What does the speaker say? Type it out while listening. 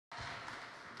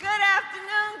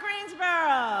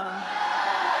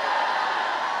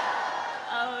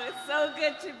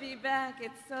good to be back.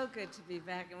 It's so good to be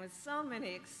back, and with so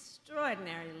many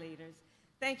extraordinary leaders.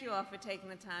 Thank you all for taking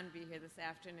the time to be here this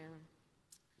afternoon.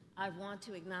 I want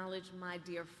to acknowledge my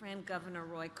dear friend, Governor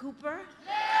Roy Cooper.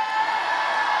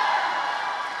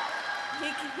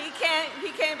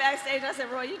 He came backstage. I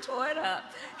said, Roy, you tore it up.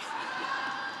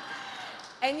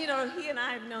 And you know, he and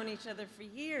I have known each other for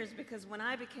years because when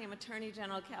I became Attorney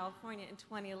General of California in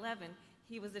 2011,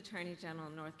 he was Attorney General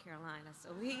of North Carolina. So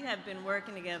we have been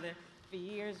working together for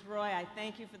years. Roy, I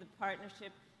thank you for the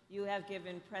partnership you have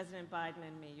given President Biden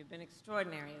and me. You've been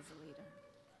extraordinary as a leader.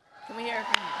 Can we hear it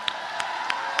from you?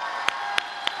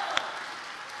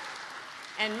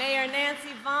 And Mayor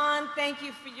Nancy Vaughn, thank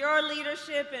you for your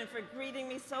leadership and for greeting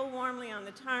me so warmly on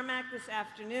the tarmac this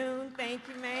afternoon. Thank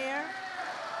you, Mayor.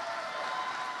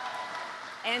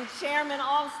 And Chairman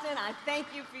Alston, I thank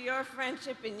you for your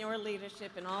friendship and your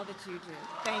leadership and all that you do.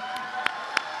 Thank you.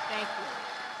 Thank you.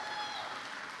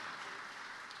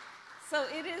 So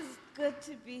it is good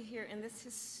to be here in this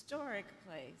historic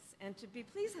place and to be,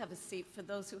 please have a seat for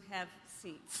those who have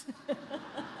seats.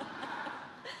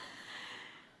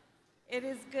 It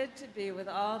is good to be with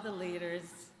all the leaders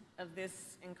of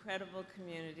this incredible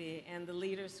community and the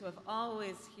leaders who have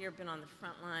always here been on the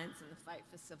front lines in the fight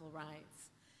for civil rights.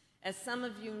 As some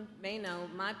of you may know,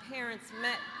 my parents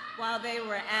met while they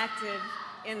were active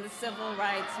in the civil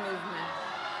rights movement.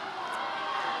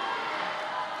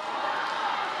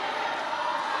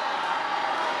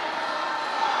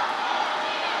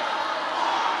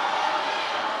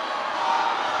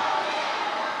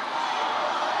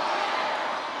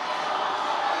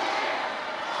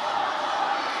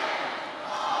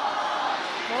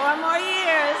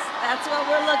 That's what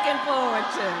we're looking forward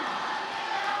to.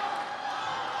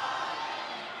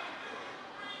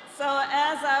 So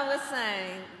as I was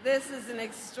saying, this is an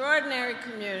extraordinary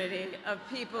community of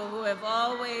people who have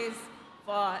always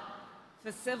fought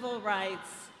for civil rights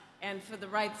and for the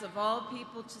rights of all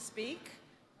people to speak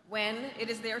when it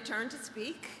is their turn to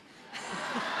speak.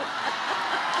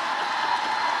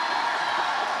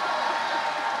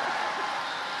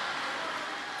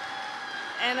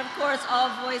 And of course, all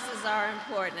voices are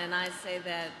important, and I say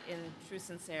that in true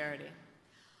sincerity.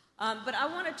 But I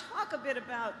want to talk a bit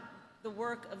about the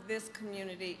work of this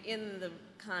community in the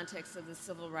context of the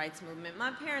civil rights movement.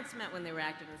 My parents met when they were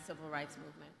active in the civil rights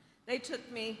movement. They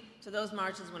took me to those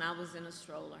marches when I was in a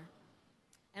stroller.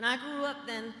 And I grew up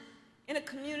then in a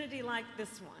community like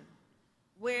this one,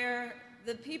 where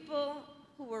the people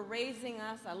who were raising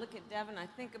us, I look at Devin, I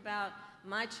think about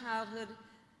my childhood.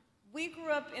 We grew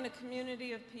up in a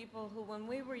community of people who, when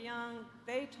we were young,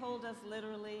 they told us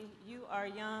literally, you are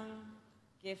young,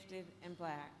 gifted, and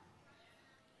black.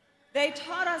 They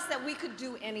taught us that we could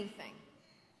do anything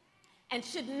and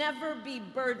should never be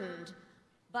burdened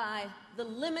by the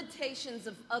limitations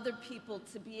of other people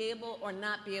to be able or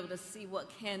not be able to see what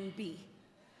can be.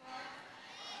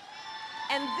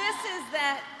 And this is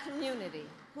that community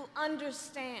who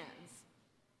understands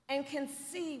and can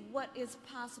see what is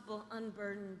possible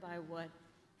unburdened by what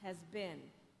has been.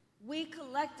 We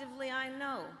collectively, I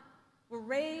know, were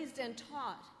raised and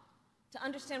taught to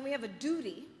understand we have a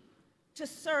duty to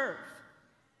serve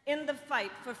in the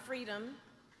fight for freedom,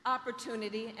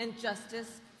 opportunity, and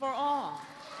justice for all.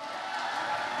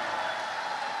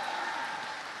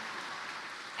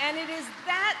 And it is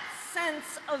that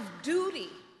sense of duty,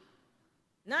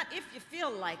 not if you feel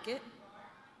like it,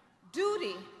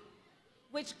 duty,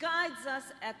 which guides us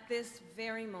at this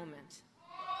very moment.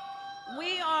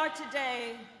 We are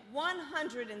today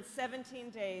 117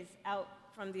 days out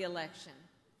from the election.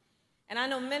 And I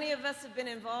know many of us have been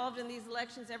involved in these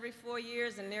elections every 4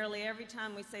 years, and nearly every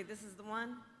time we say, this is the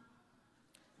one.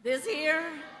 This here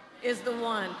is the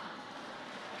one.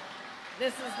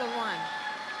 This is the one.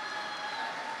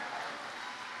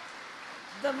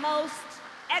 The most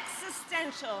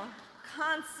existential,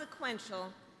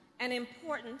 consequential, and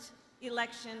important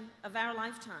election of our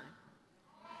lifetime.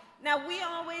 Now, we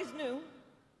always knew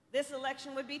this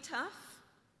election would be tough,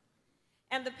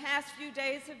 and the past few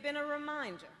days have been a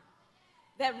reminder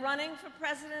that running for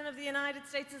President of the United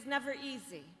States is never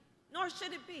easy, nor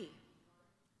should it be.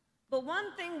 But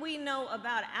one thing we know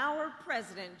about our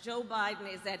President, Joe Biden,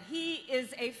 is that he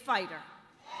is a fighter.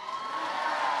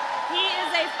 He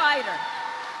is a fighter.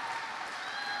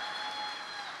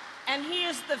 And he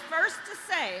is the first to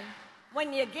say,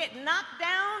 when you get knocked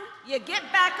down, you get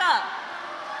back up.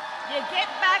 You get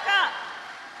back up.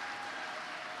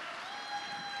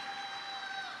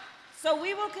 So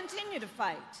we will continue to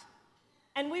fight,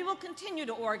 and we will continue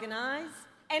to organize,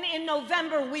 and in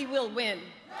November we will win.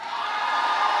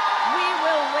 We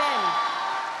will win.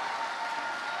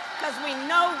 Because we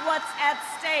know what's at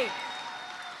stake.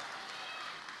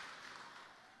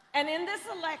 And in this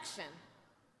election,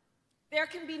 there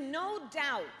can be no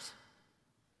doubt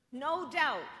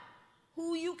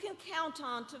who you can count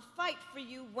on to fight for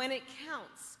you when it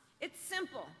counts. It's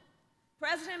simple.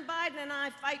 President Biden and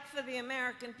I fight for the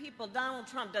American people. Donald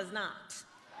Trump does not.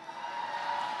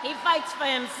 He fights for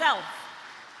himself.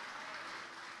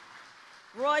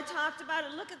 Roy talked about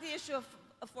it. Look at the issue of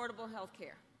affordable health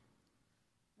care.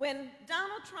 When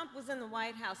Donald Trump was in the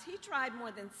White House, he tried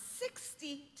more than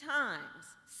 60 times,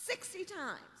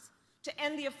 to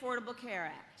end the Affordable Care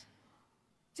Act,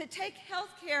 to take health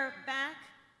care back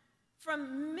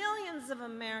from millions of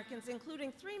Americans,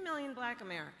 including 3 million Black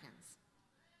Americans,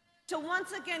 to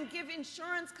once again give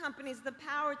insurance companies the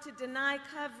power to deny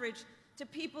coverage to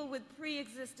people with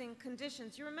pre-existing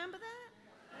conditions. You remember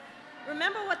that?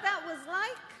 Remember what that was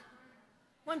like?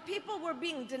 When people were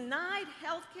being denied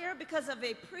health care because of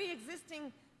a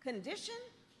pre-existing condition?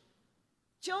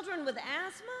 Children with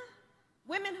asthma?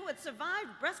 Women who had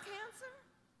survived breast cancer?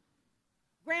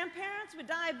 Grandparents with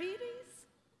diabetes?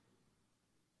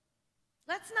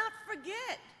 Let's not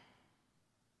forget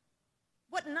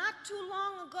what not too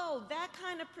long ago that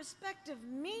kind of perspective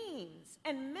means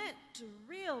and meant to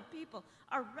real people,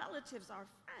 our relatives, our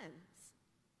friends.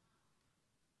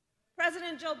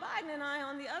 President Joe Biden and I,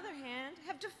 on the other hand,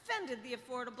 have defended the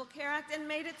Affordable Care Act and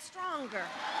made it stronger.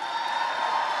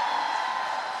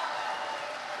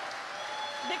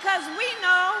 Because we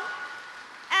know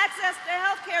access to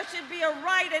health care should be a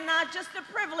right and not just a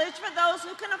privilege for those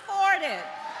who can afford it.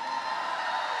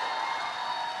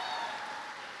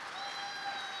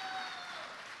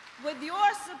 With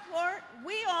your support,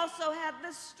 we also have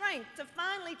the strength to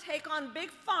finally take on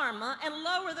big pharma and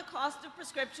lower the cost of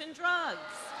prescription drugs.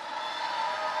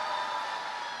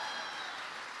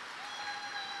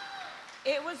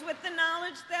 It was with the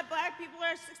knowledge that Black people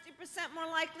are 60% more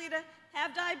likely to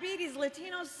have diabetes,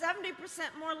 Latinos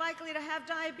 70% more likely to have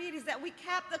diabetes, that we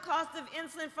capped the cost of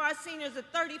insulin for our seniors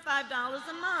at $35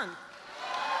 a month.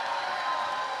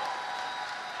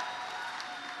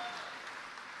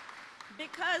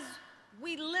 Because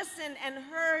we listened and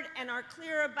heard and are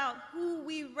clear about who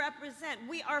we represent,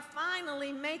 we are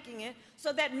finally making it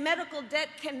so that medical debt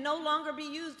can no longer be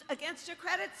used against your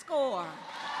credit score.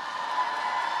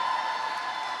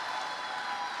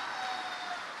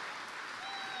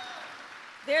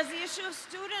 There's the issue of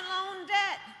student loan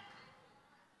debt.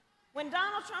 When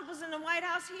Donald Trump was in the White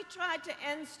House, he tried to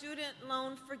end student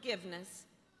loan forgiveness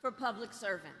for public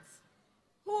servants.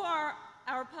 Who are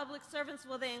our public servants?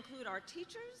 Well, they include our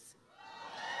teachers,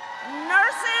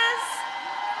 nurses,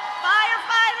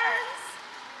 firefighters.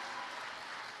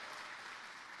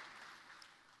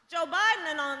 Joe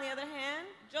Biden, on the other hand,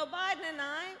 Joe Biden and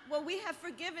I, well, we have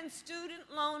forgiven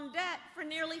student loan debt for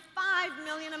nearly 5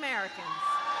 million Americans.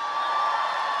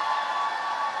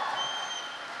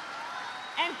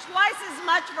 And twice as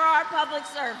much for our public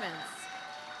servants.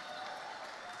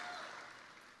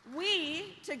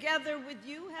 We, together with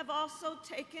you, have also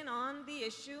taken on the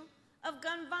issue of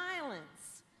gun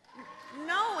violence,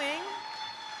 knowing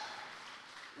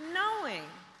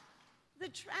the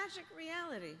tragic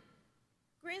reality.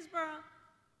 Greensboro,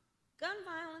 gun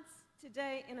violence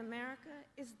today in America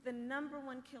is the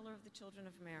 #1 killer of the children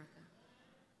of America.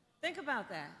 Think about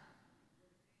that.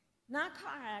 Not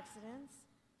car accidents,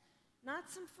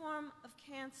 not some form of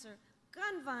cancer.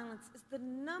 Gun violence is the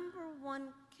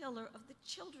 #1 killer of the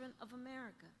children of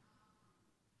America.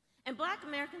 And Black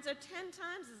Americans are 10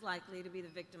 times as likely to be the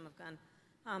victim of gun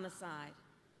homicide.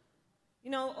 You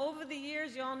know, over the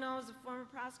years, you all know as a former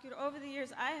prosecutor, over the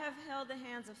years, I have held the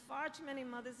hands of far too many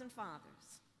mothers and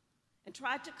fathers and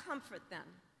tried to comfort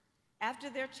them after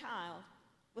their child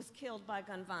was killed by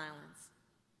gun violence,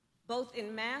 both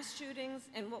in mass shootings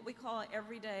and what we call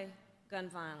everyday gun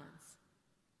violence.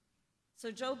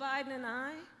 So Joe Biden and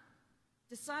I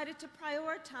decided to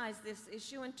prioritize this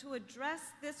issue, and to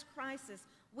address this crisis,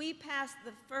 we passed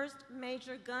the first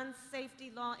major gun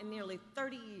safety law in nearly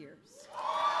 30 years.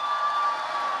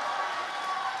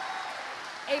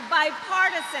 A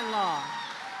bipartisan law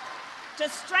to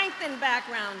strengthen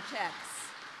background checks.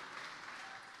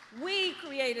 We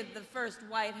created the first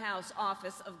White House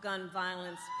Office of Gun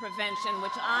Violence Prevention,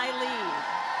 which I lead.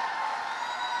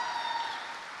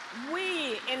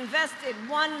 We invested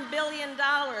 $1 billion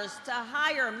to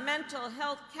hire mental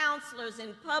health counselors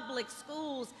in public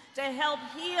schools to help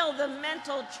heal the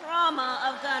mental trauma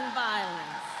of gun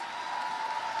violence.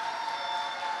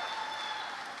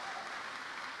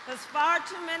 Because far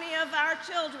too many of our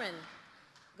children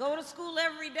go to school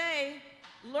every day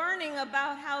learning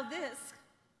about how this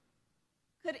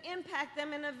could impact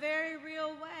them in a very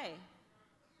real way.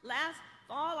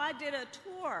 fall, I did a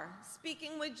tour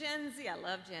speaking with Gen Z. I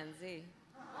love Gen Z.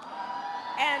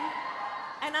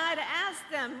 And I'd ask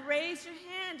them, raise your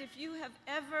hand if you have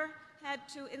ever had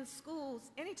to, in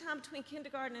schools, anytime between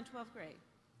kindergarten and 12th grade,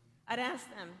 I'd ask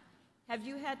them, have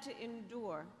you had to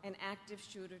endure an active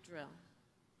shooter drill?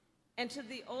 And to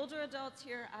the older adults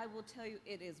here, I will tell you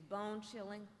it is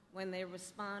bone-chilling when they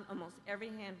respond. Almost every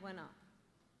hand went up.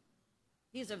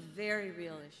 These are very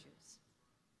real issues.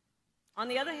 On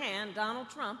the other hand, Donald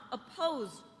Trump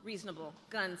opposed reasonable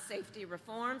gun safety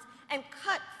reforms and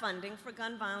cut funding for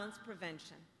gun violence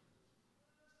prevention.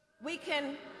 We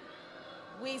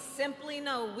simply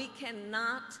know we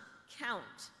cannot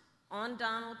count on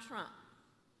Donald Trump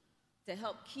to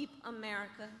help keep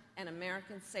America and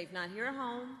Americans safe, not here at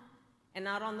home and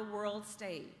not on the world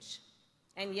stage.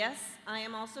 And yes, I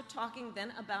am also talking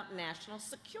then about national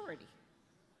security.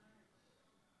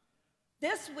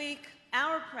 This week,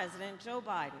 our president, Joe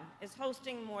Biden, is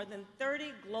hosting more than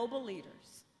 30 global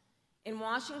leaders in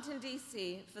Washington,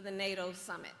 D.C. for the NATO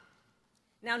summit.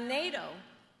 Now, NATO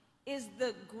is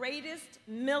the greatest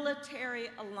military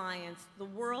alliance the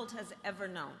world has ever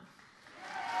known.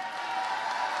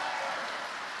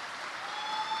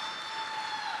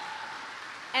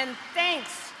 And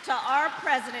thanks to our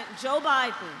president, Joe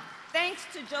Biden, thanks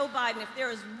to Joe Biden, if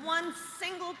there is one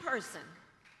single person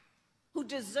who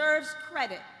deserves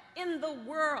credit in the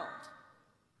world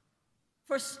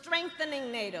for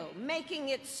strengthening NATO, making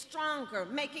it stronger,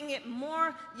 making it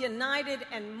more united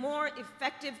and more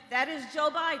effective, that is Joe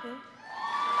Biden.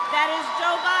 That is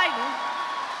Joe Biden.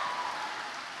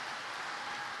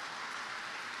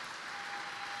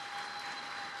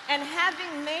 And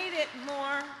having made it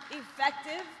more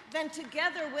effective, then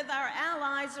together with our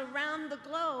allies around the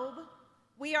globe,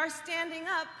 we are standing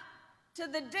up to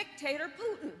the dictator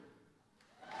Putin.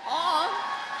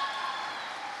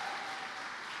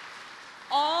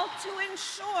 All to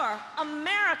ensure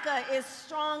America is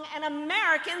strong and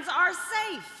Americans are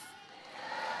safe.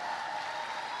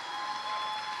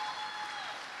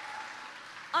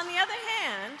 On the other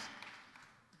hand,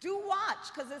 do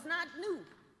watch, because it's not new.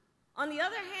 On the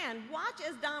other hand, watch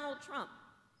as Donald Trump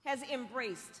has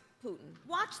embraced Putin.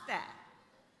 Watch that.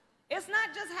 It's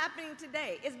not just happening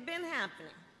today, it's been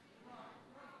happening.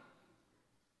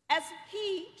 As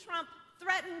he, Trump,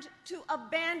 threatened to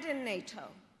abandon NATO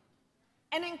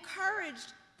and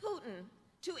encouraged Putin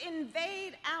to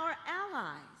invade our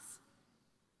allies.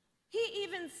 He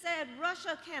even said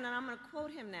Russia can, and I'm going to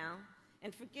quote him now,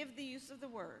 and forgive the use of the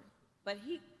word, but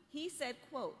he said,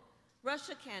 quote,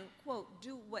 Russia can, quote,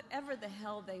 do whatever the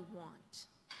hell they want.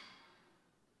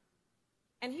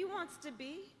 And he wants to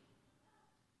be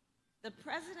the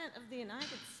President of the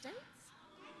United States?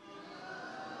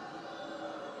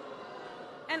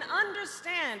 And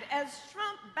understand, as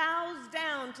Trump bows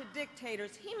down to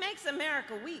dictators, he makes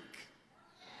America weak.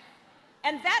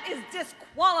 And that is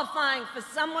disqualifying for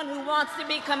someone who wants to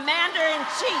be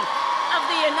Commander-in-Chief of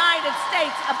the United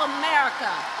States of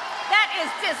America. That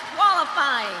is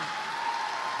disqualifying.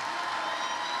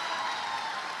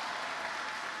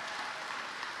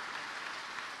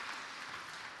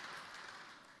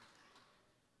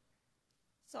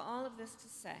 So all of this to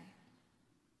say,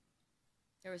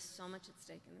 there is so much at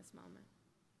stake in this moment.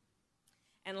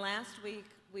 And last week,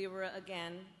 we were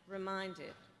again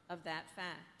reminded of that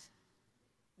fact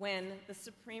when the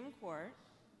Supreme Court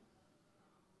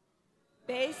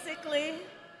basically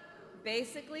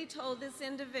told this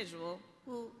individual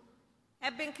who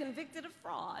had been convicted of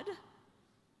fraud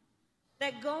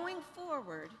that going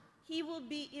forward, he will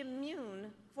be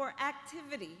immune for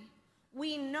activity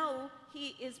we know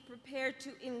he is prepared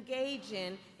to engage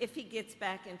in if he gets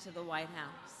back into the White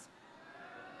House.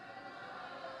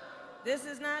 This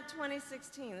is not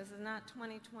 2016, this is not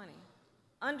 2020.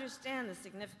 Understand the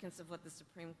significance of what the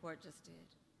Supreme Court just did.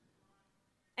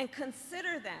 And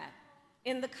consider that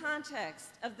in the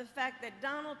context of the fact that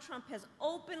Donald Trump has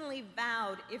openly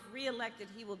vowed, if reelected,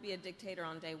 he will be a dictator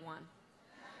on day one.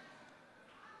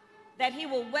 That he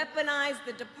will weaponize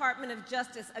the Department of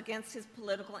Justice against his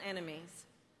political enemies,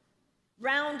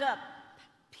 round up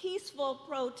peaceful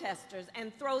protesters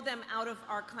and throw them out of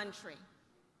our country,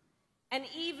 and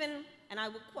even, and I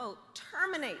will quote,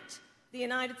 terminate the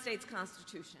United States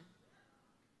Constitution.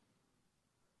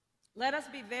 Let us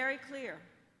be very clear.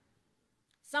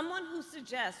 Someone who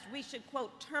suggests we should,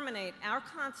 quote, terminate our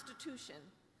Constitution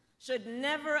should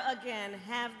never again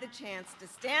have the chance to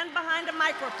stand behind a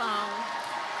microphone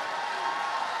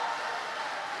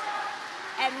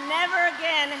and never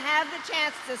again have the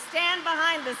chance to stand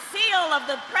behind the seal of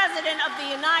the President of the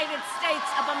United States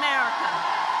of America.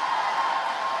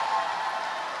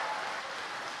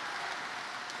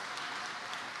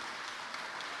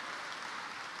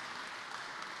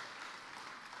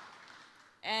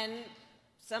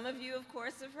 Some of you, of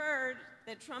course, have heard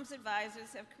that Trump's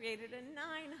advisors have created a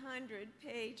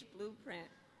 900-page blueprint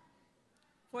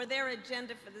for their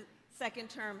agenda for the second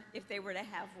term if they were to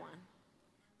have one.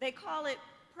 They call it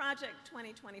Project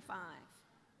 2025.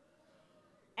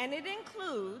 And it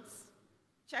includes,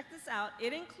 check this out,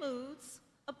 it includes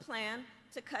a plan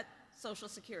to cut Social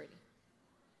Security.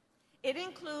 It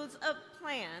includes a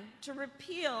plan to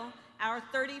repeal our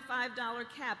 $35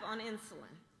 cap on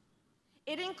insulin.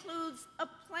 It includes a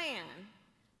plan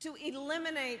to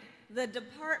eliminate the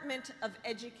Department of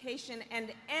Education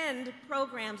and end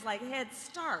programs like Head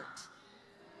Start.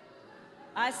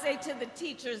 I say to the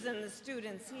teachers and the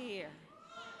students here.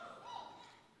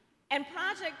 And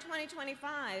Project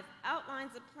 2025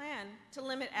 outlines a plan to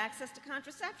limit access to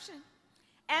contraception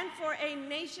and for a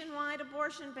nationwide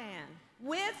abortion ban,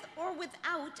 with or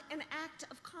without an act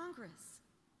of Congress.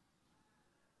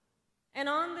 And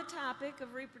on the topic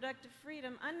of reproductive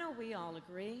freedom, I know we all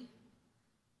agree,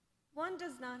 one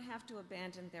does not have to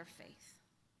abandon their faith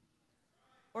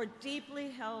or deeply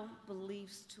held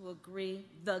beliefs to agree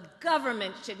the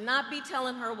government should not be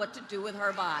telling her what to do with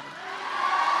her body.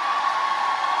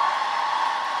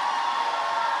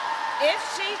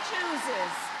 If she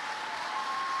chooses,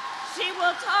 she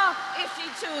will talk, if she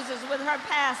chooses, with her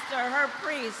pastor, her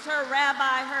priest, her rabbi,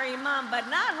 her imam, but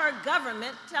not her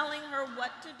government telling her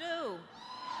what to do.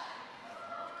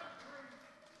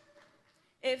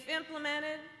 If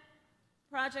implemented,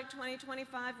 Project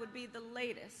 2025 would be the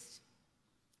latest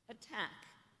attack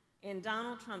in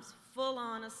Donald Trump's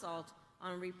full-on assault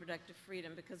on reproductive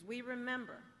freedom, because we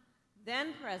remember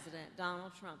then-President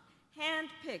Donald Trump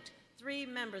handpicked 3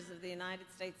 members of the United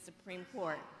States Supreme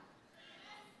Court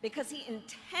because he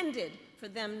intended for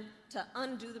them to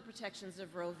undo the protections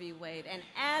of Roe v. Wade, and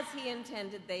as he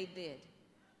intended, they did.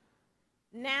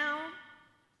 Now,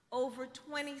 over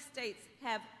 20 states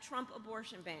have Trump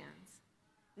abortion bans.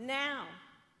 Now,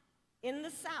 in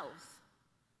the South,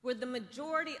 where the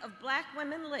majority of black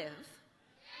women live,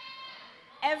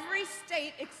 every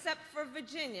state except for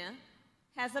Virginia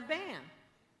has a ban,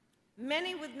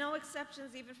 many with no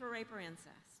exceptions even for rape or incest.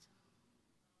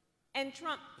 And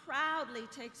Trump proudly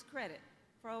takes credit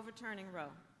for overturning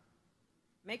Roe.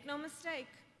 Make no mistake,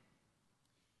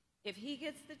 if he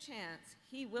gets the chance,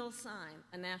 he will sign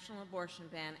a national abortion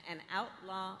ban and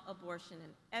outlaw abortion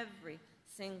in every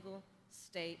single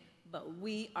state, but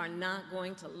we are not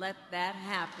going to let that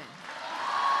happen.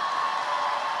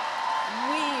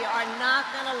 We are not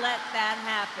going to let that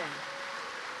happen,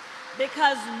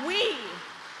 because we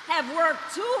have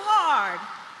worked too hard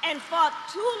and fought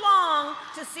too long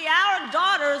to see our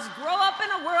daughters grow up in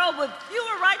a world with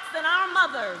fewer rights than our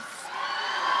mothers.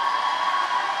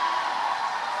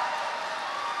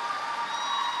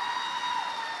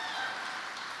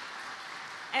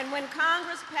 And when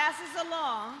Congress passes a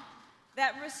law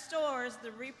that restores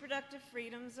the reproductive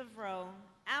freedoms of Roe,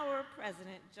 our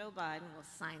President, Joe Biden, will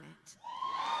sign it.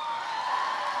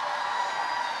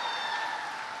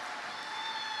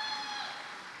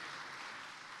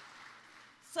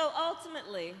 So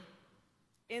ultimately,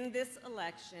 in this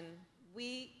election,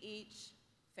 we each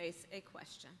face a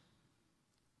question.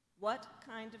 What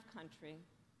kind of country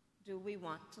do we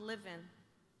want to live in?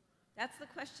 That's the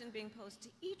question being posed to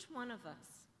each one of us.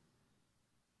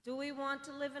 Do we want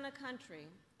to live in a country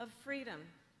of freedom,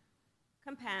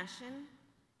 compassion,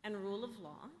 and rule of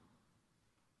law,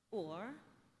 or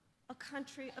a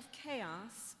country of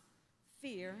chaos,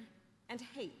 fear, and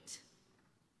hate?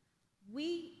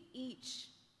 We each,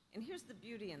 and here's the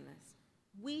beauty in this,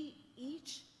 we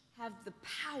each have the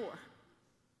power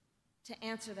to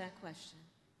answer that question.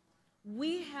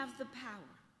 We have the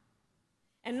power.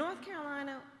 In North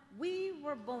Carolina, we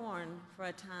were born for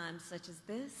a time such as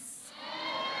this.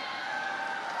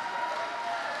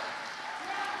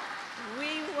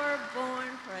 We were born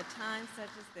for a time such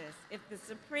as this. If the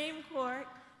Supreme Court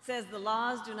says the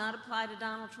laws do not apply to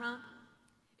Donald Trump,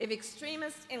 if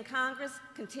extremists in Congress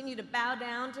continue to bow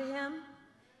down to him,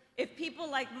 if people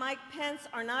like Mike Pence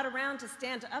are not around to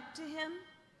stand up to him,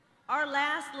 our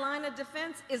last line of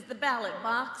defense is the ballot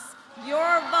box.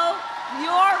 Your vote,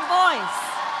 your voice.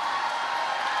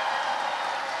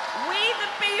 We,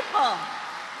 the people,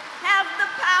 have the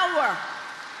power.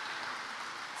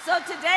 So today,